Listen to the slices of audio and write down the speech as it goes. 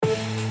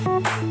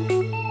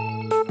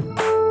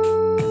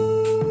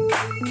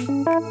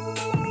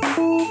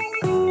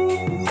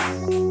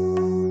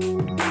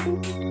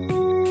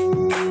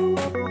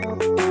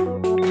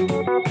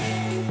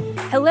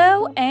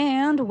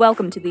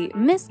welcome to the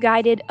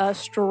Misguided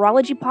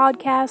Astrology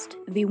Podcast,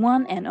 the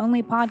one and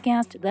only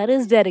podcast that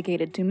is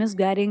dedicated to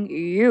misguiding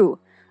you.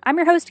 I'm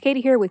your host,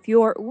 Katie, here with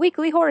your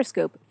weekly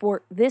horoscope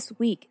for this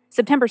week,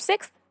 September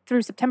 6th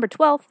through September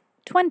 12th,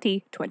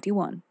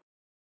 2021.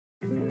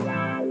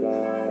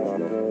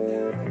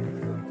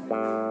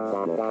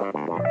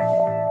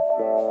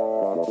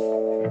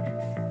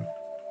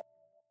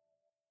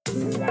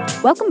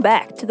 Welcome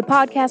back to the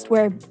podcast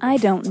where I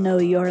don't know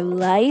your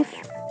life,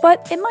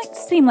 but it might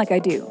seem like I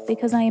do,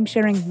 because I am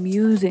sharing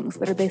musings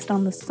that are based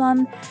on the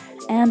sun,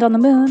 and on the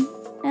moon,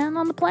 and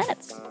on the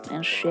planets,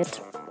 and shit.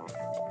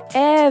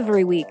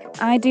 Every week,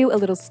 I do a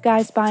little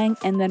sky spying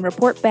and then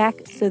report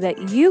back so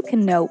that you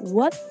can know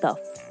what the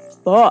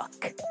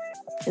fuck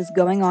is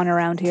going on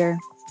around here.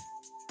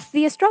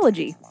 The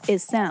astrology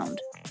is sound,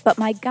 but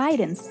my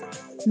guidance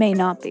may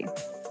not be.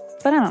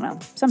 But I don't know,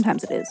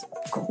 sometimes it is.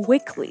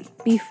 Quickly,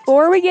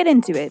 before we get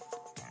into it,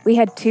 we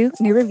had 2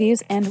 new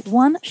reviews and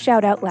 1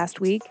 shout out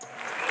last week.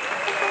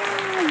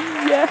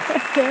 Yeah.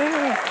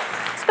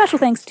 Special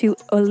thanks to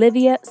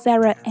Olivia,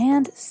 Sarah,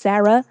 and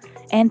Sarah.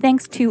 And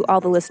thanks to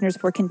all the listeners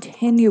for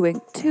continuing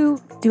to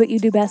do what you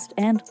do best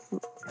and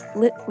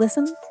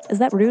listen. Is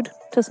that rude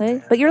to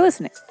say? But you're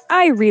listening.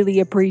 I really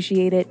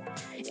appreciate it.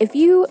 If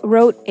you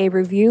wrote a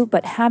review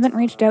but haven't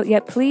reached out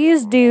yet,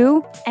 please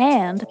do.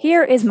 And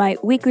here is my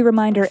weekly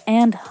reminder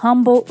and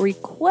humble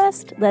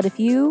request that if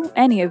you,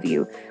 any of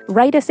you,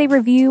 write us a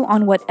review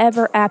on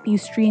whatever app you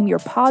stream your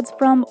pods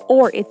from,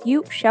 or if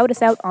you shout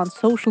us out on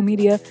social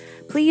media,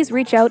 please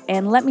reach out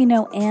and let me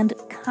know and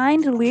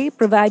kindly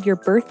provide your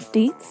birth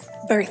dates.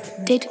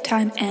 Birth, date,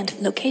 time, and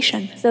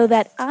location, so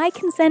that I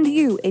can send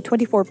you a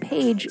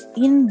 24-page,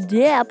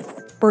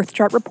 in-depth birth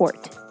chart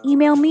report.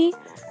 Email me,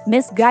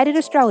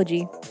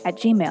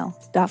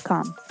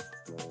 misguidedastrology@gmail.com.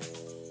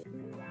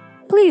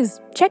 Please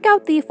check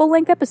out the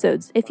full-length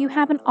episodes. If you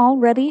haven't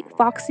already,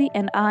 Foxy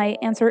and I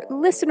answer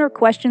listener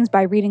questions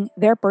by reading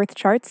their birth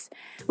charts.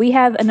 We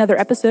have another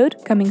episode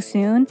coming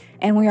soon,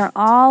 and we are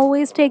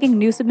always taking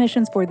new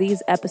submissions for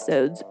these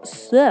episodes.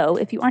 So,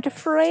 if you aren't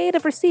afraid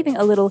of receiving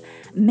a little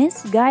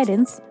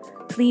misguidance,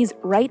 please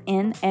write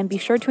in and be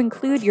sure to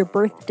include your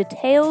birth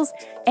details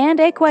and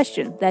a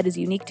question that is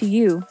unique to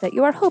you that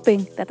you are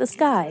hoping that the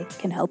sky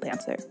can help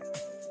answer.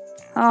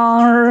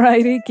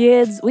 Alrighty,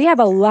 kids, we have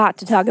a lot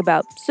to talk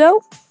about.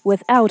 So,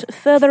 without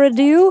further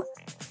ado,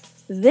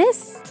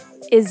 this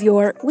is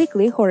your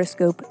weekly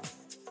horoscope.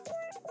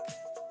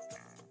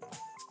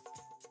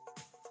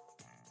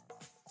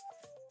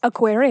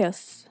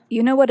 Aquarius,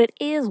 you know what it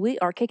is. We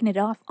are kicking it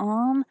off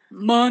on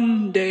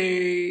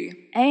Monday.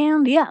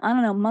 And yeah, I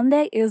don't know,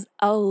 Monday is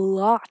a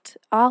lot.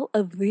 All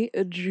of the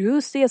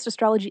juiciest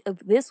astrology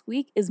of this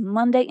week is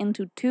Monday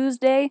into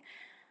Tuesday.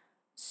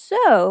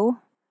 So,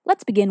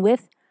 let's begin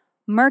with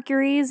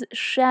Mercury's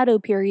shadow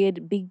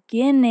period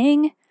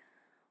beginning.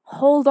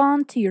 Hold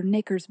on to your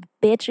knickers,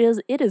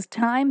 bitches. It is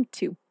time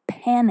to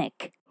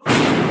panic.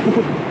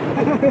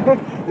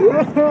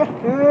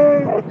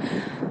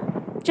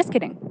 Just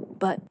kidding,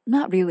 but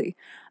not really.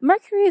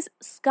 Mercury's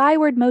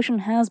skyward motion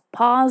has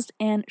paused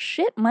and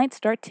shit might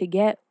start to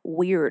get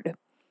weird.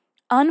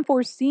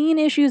 Unforeseen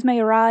issues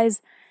may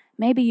arise.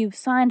 Maybe you've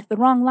signed the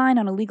wrong line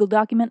on a legal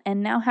document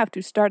and now have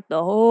to start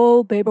the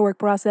whole paperwork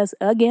process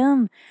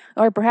again.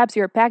 Or perhaps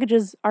your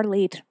packages are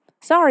late.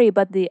 Sorry,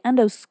 but the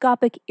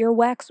endoscopic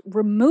earwax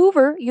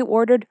remover you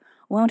ordered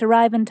won't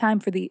arrive in time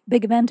for the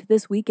big event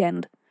this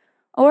weekend.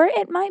 Or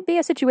it might be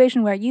a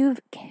situation where you've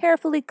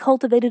carefully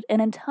cultivated an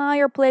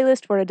entire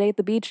playlist for a day at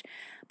the beach,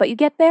 but you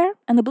get there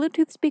and the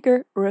Bluetooth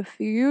speaker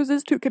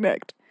refuses to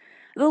connect.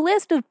 The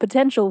list of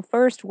potential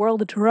first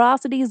world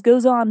atrocities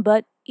goes on,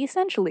 but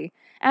essentially,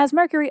 as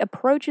Mercury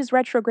approaches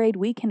retrograde,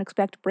 we can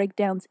expect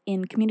breakdowns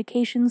in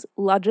communications,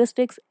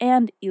 logistics,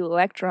 and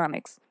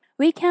electronics.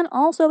 We can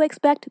also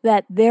expect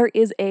that there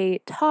is a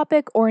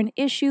topic or an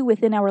issue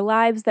within our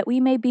lives that we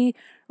may be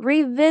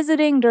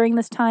revisiting during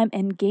this time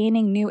and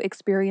gaining new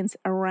experience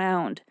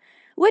around,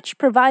 which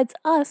provides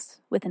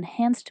us with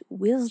enhanced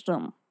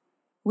wisdom.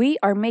 We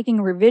are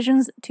making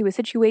revisions to a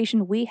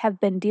situation we have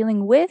been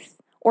dealing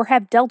with or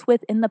have dealt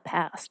with in the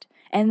past,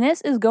 and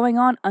this is going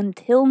on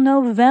until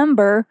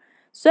November,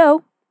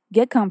 so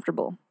get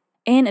comfortable.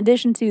 In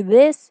addition to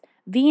this,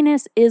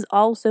 Venus is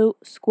also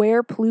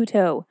square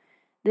Pluto.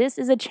 This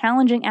is a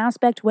challenging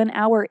aspect when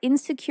our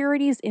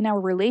insecurities in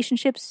our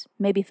relationships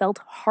may be felt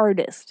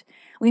hardest.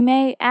 We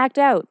may act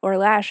out or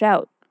lash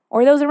out,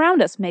 or those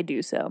around us may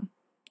do so.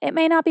 It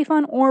may not be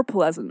fun or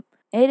pleasant.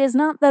 It is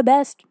not the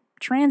best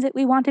transit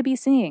we want to be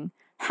seeing.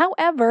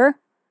 However,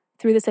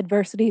 through this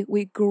adversity,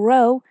 we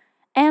grow,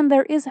 and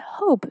there is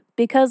hope,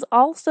 because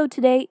also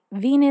today,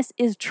 Venus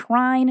is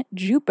trine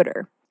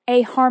Jupiter.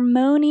 A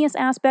harmonious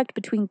aspect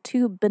between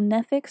 2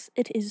 benefics.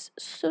 It is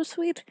so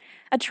sweet.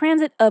 A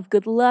transit of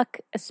good luck,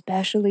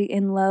 especially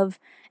in love,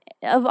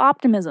 of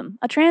optimism,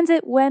 a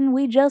transit when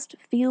we just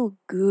feel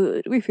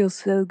good. We feel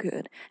so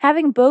good.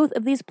 Having both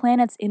of these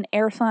planets in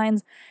air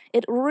signs,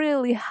 it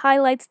really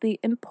highlights the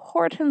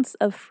importance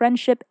of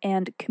friendship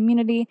and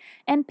community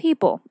and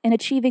people in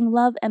achieving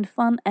love and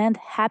fun and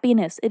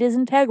happiness. It is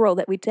integral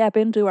that we tap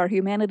into our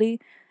humanity.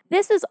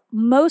 This is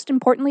most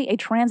importantly a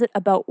transit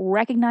about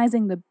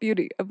recognizing the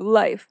beauty of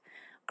life.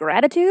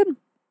 Gratitude?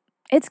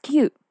 It's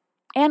cute.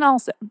 And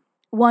also,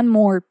 one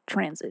more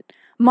transit.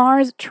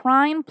 Mars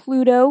trine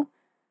Pluto,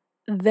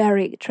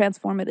 very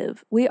transformative.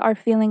 We are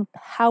feeling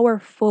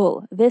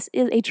powerful. This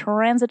is a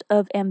transit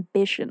of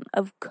ambition,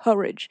 of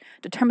courage,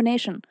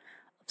 determination,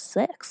 of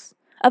sex,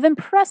 of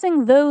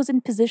impressing those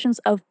in positions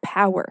of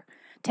power,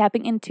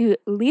 tapping into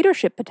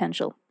leadership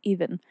potential,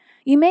 even.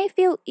 You may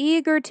feel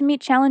eager to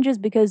meet challenges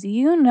because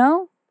you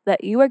know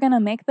that you are going to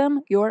make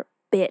them your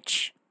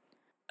bitch.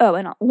 Oh,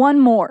 and one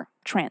more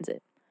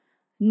transit.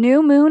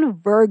 New Moon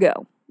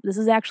Virgo. This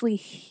is actually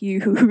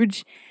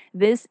huge.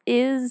 This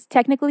is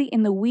technically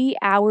in the wee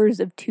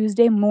hours of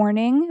Tuesday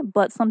morning,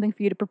 but something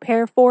for you to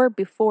prepare for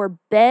before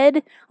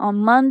bed on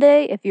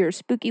Monday if you're a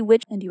spooky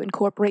witch and you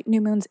incorporate new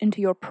moons into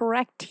your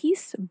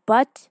practice.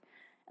 But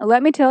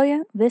let me tell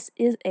you, this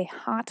is a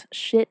hot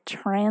shit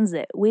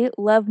transit. We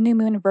love New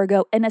Moon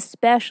Virgo, and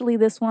especially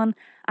this one.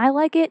 I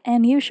like it,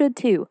 and you should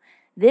too.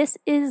 This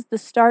is the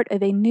start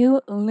of a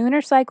new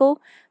lunar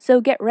cycle, so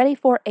get ready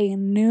for a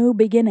new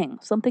beginning.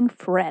 Something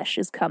fresh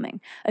is coming.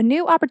 A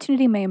new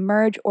opportunity may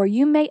emerge, or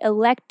you may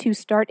elect to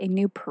start a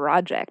new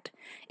project.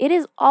 It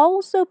is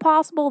also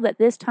possible that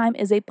this time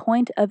is a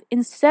point of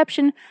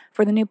inception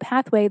for the new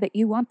pathway that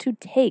you want to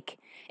take.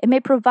 It may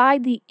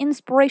provide the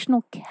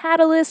inspirational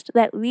catalyst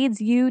that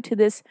leads you to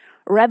this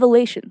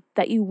revelation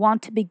that you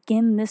want to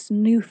begin this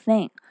new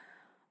thing.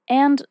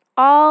 And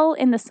all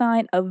in the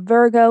sign of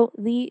Virgo,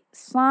 the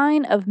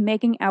sign of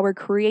making our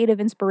creative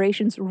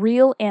inspirations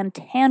real and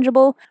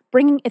tangible,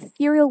 bringing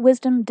ethereal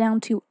wisdom down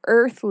to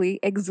earthly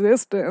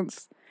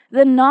existence.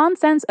 The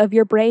nonsense of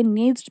your brain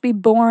needs to be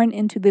born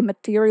into the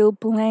material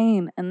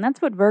plane, and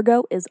that's what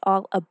Virgo is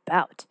all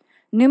about.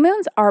 New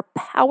moons are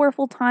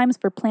powerful times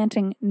for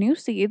planting new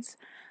seeds,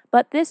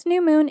 but this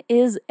new moon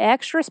is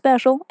extra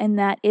special in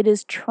that it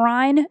is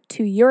trine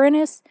to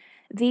Uranus,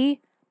 the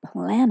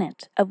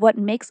planet of what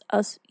makes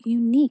us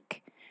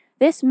unique.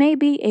 This may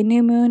be a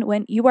new moon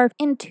when you are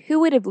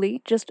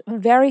intuitively just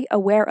very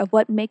aware of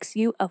what makes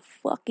you a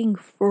fucking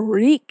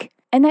freak,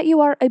 and that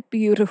you are a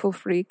beautiful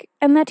freak,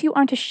 and that you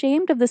aren't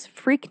ashamed of this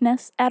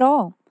freakness at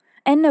all.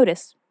 And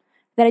notice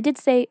that I did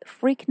say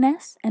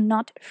freakness and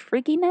not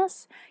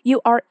freakiness. You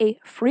are a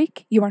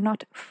freak, you are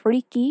not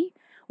freaky.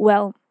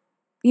 Well,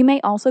 you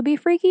may also be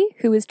freaky,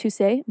 who is to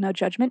say, no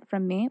judgment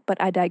from me,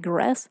 but I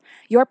digress.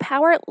 Your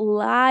power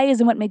lies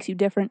in what makes you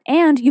different,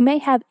 and you may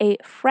have a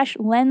fresh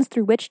lens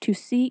through which to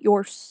see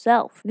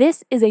yourself.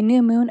 This is a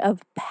new moon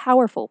of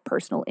powerful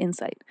personal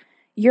insight.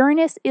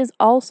 Uranus is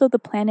also the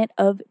planet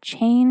of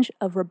change,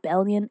 of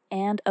rebellion,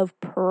 and of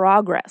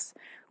progress.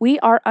 We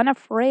are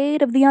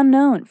unafraid of the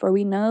unknown, for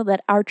we know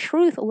that our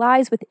truth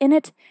lies within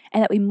it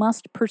and that we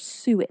must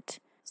pursue it.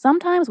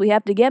 Sometimes we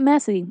have to get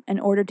messy in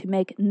order to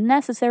make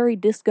necessary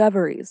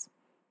discoveries.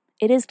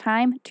 It is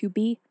time to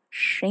be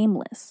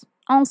shameless.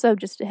 Also,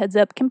 just a heads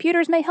up,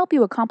 computers may help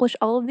you accomplish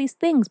all of these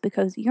things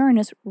because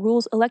Uranus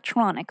rules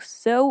electronics.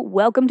 So,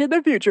 welcome to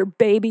the future,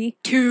 baby.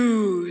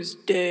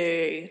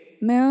 Tuesday.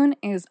 Moon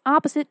is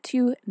opposite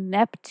to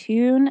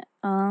Neptune,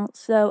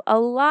 so a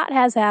lot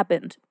has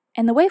happened,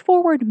 and the way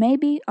forward may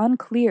be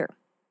unclear.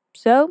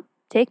 So,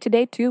 take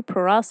today to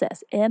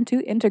process and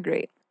to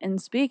integrate. And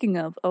speaking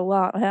of a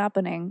lot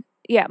happening,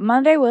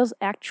 Monday was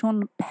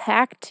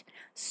action-packed,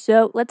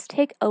 so let's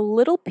take a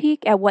little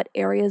peek at what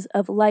areas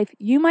of life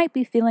you might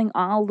be feeling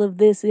all of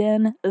this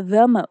in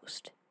the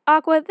most.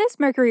 Aqua, this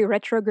Mercury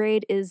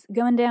retrograde is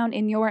going down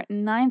in your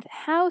 9th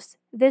house.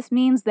 This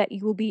means that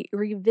you will be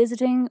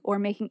revisiting or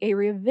making a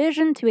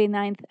revision to a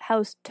 9th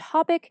house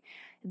topic.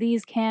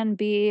 These can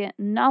be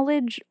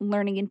knowledge,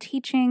 learning and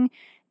teaching.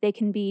 They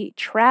can be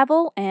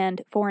travel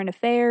and foreign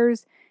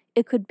affairs.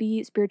 It could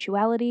be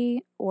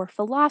spirituality or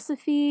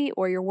philosophy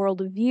or your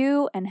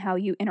worldview and how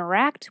you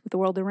interact with the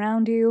world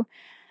around you.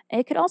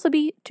 It could also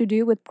be to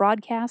do with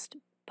broadcast,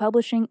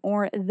 publishing,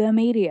 or the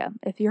media,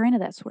 if you're into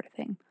that sort of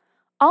thing.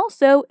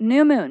 Also,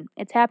 new moon.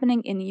 It's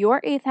happening in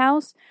your 8th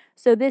house,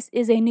 so this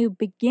is a new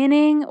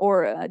beginning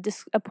or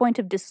a point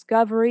of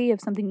discovery of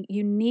something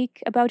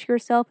unique about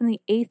yourself in the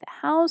 8th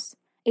house.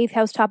 8th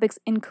house topics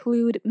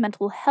include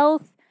mental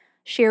health,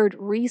 shared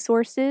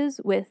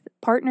resources with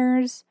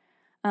partners,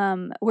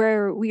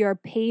 where we are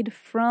paid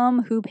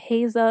from, who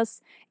pays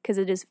us, because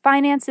it is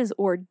finances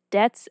or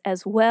debts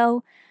as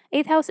well.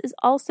 8th house is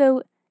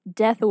also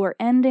death or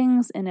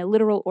endings in a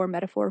literal or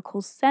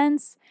metaphorical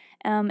sense,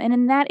 and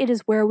in that it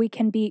is where we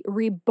can be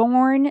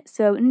reborn.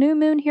 So new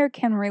moon here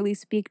can really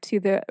speak to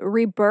the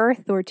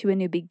rebirth or to a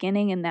new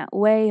beginning in that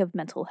way of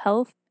mental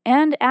health.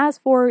 And as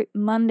for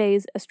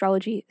Monday's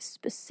astrology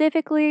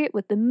specifically,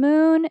 with the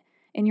moon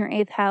in your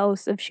 8th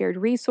house of shared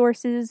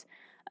resources,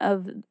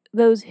 of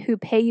those who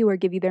pay you or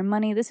give you their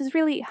money. This is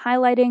really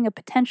highlighting a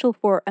potential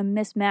for a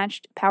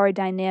mismatched power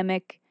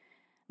dynamic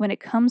when it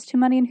comes to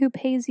money and who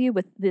pays you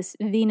with this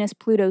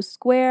Venus-Pluto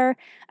square.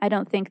 I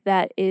don't think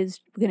that is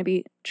going to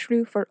be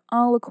true for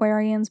all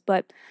Aquarians,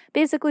 but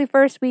basically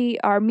first we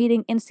are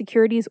meeting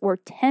insecurities or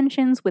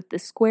tensions with the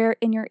square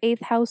in your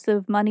 8th house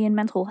of money and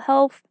mental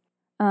health.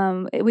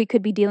 We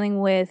could be dealing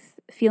with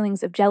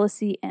feelings of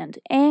jealousy and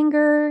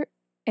anger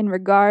in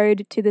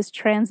regard to this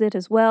transit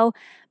as well,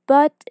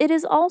 but it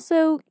is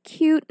also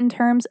cute in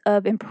terms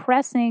of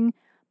impressing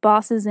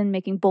bosses and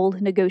making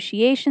bold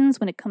negotiations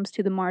when it comes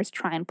to the Mars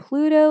trine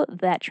Pluto.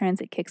 That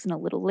transit kicks in a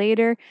little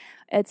later.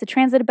 It's a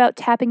transit about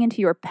tapping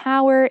into your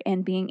power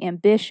and being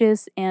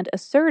ambitious and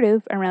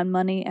assertive around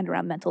money and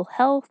around mental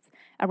health,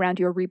 around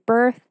your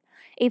rebirth.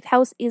 8th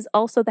house is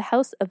also the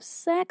house of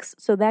sex,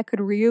 so that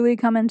could really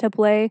come into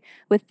play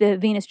with the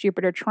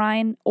Venus-Jupiter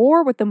trine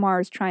or with the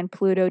Mars trine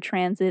Pluto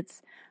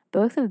transits.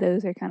 Both of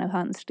those are kind of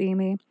hot and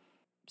steamy.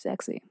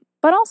 Sexy.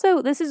 But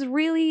also, this is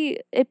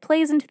really, it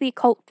plays into the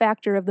occult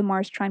factor of the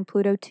Mars trine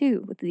Pluto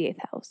too with the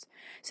 8th house.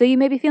 So you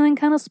may be feeling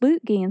kind of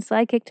spooky and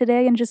psychic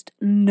today and just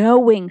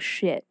knowing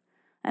shit.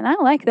 And I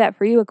like that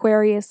for you,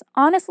 Aquarius.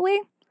 Honestly,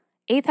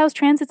 8th house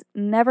transits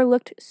never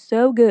looked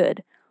so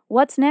good.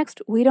 What's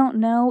next? We don't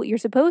know. You're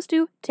supposed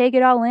to take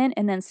it all in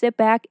and then sit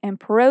back and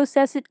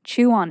process it,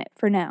 chew on it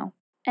for now.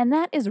 And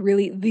that is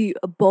really the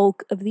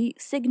bulk of the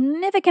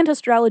significant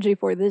astrology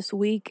for this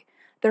week.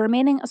 The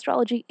remaining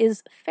astrology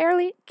is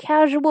fairly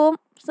casual,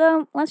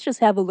 so let's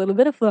just have a little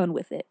bit of fun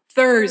with it.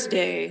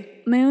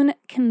 Thursday. Moon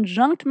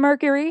conjunct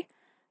Mercury.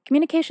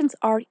 Communications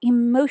are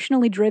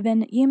emotionally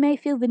driven. You may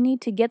feel the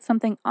need to get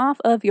something off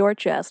of your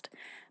chest.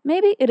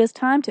 Maybe it is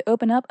time to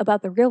open up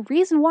about the real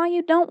reason why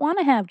you don't want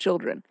to have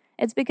children.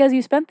 It's because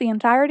you spent the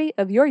entirety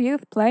of your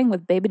youth playing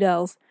with baby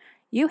dolls.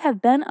 You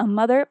have been a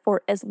mother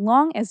for as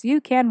long as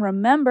you can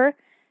remember.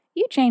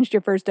 You changed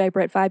your first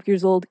diaper at 5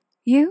 years old.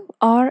 You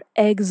are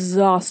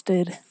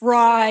exhausted.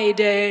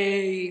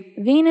 Friday.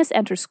 Venus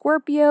enters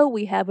Scorpio.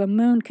 We have a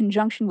moon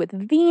conjunction with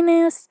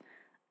Venus.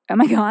 Oh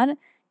my god.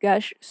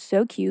 Gosh,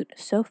 so cute,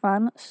 so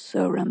fun,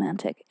 so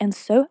romantic, and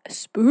so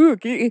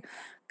spooky.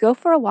 Go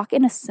for a walk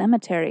in a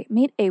cemetery.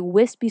 Meet a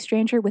wispy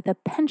stranger with a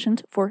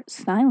penchant for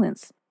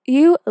silence.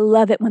 You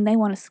love it when they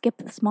want to skip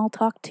the small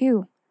talk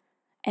too.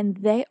 And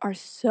they are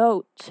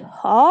so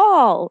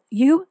tall.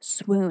 You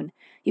swoon.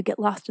 You get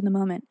lost in the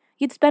moment.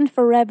 You'd spend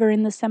forever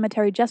in the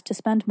cemetery just to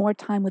spend more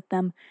time with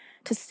them,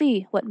 to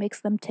see what makes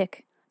them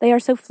tick. They are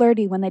so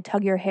flirty when they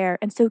tug your hair,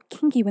 and so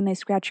kinky when they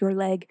scratch your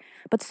leg,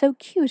 but so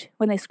cute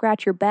when they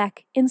scratch your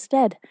back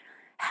instead.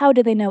 How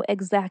do they know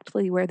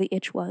exactly where the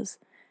itch was?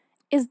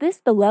 Is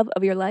this the love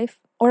of your life,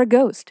 or a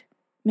ghost?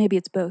 Maybe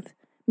it's both.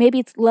 Maybe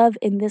it's love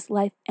in this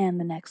life and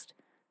the next.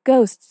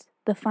 Ghosts,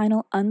 the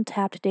final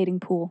untapped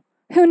dating pool.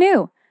 Who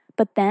knew?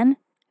 But then,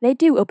 they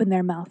do open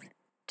their mouth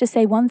to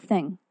say one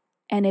thing,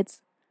 and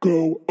it's,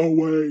 "Go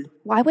away."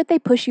 Why would they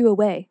push you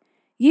away?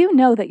 You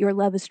know that your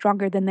love is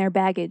stronger than their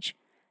baggage.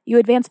 You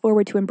advance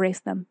forward to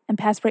embrace them and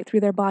pass right through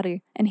their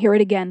body and hear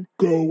it again.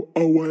 Go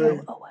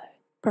away. Go away.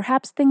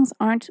 Perhaps things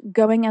aren't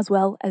going as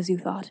well as you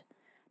thought.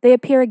 They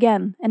appear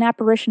again, an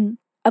apparition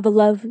of a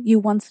love you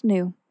once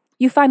knew.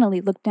 You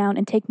finally look down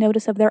and take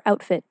notice of their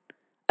outfit,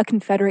 a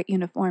Confederate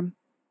uniform.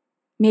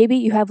 Maybe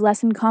you have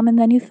less in common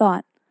than you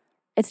thought.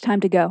 It's time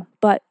to go,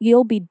 but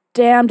you'll be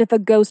damned if a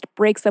ghost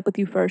breaks up with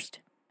you first.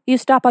 You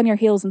stop on your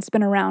heels and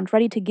spin around,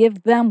 ready to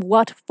give them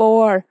what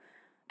for.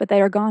 But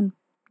they are gone.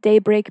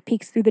 Daybreak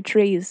peeks through the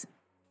trees.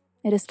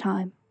 It is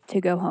time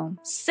to go home.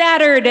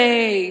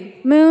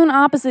 Saturday! Moon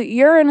opposite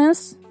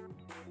Uranus.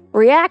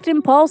 React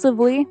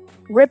impulsively.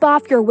 Rip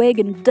off your wig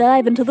and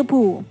dive into the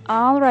pool.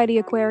 Alrighty,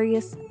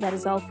 Aquarius. That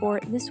is all for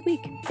this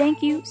week.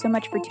 Thank you so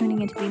much for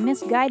tuning into the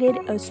Misguided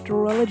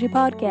Astrology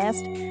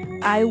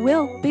Podcast. I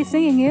will be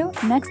seeing you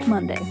next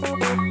Monday.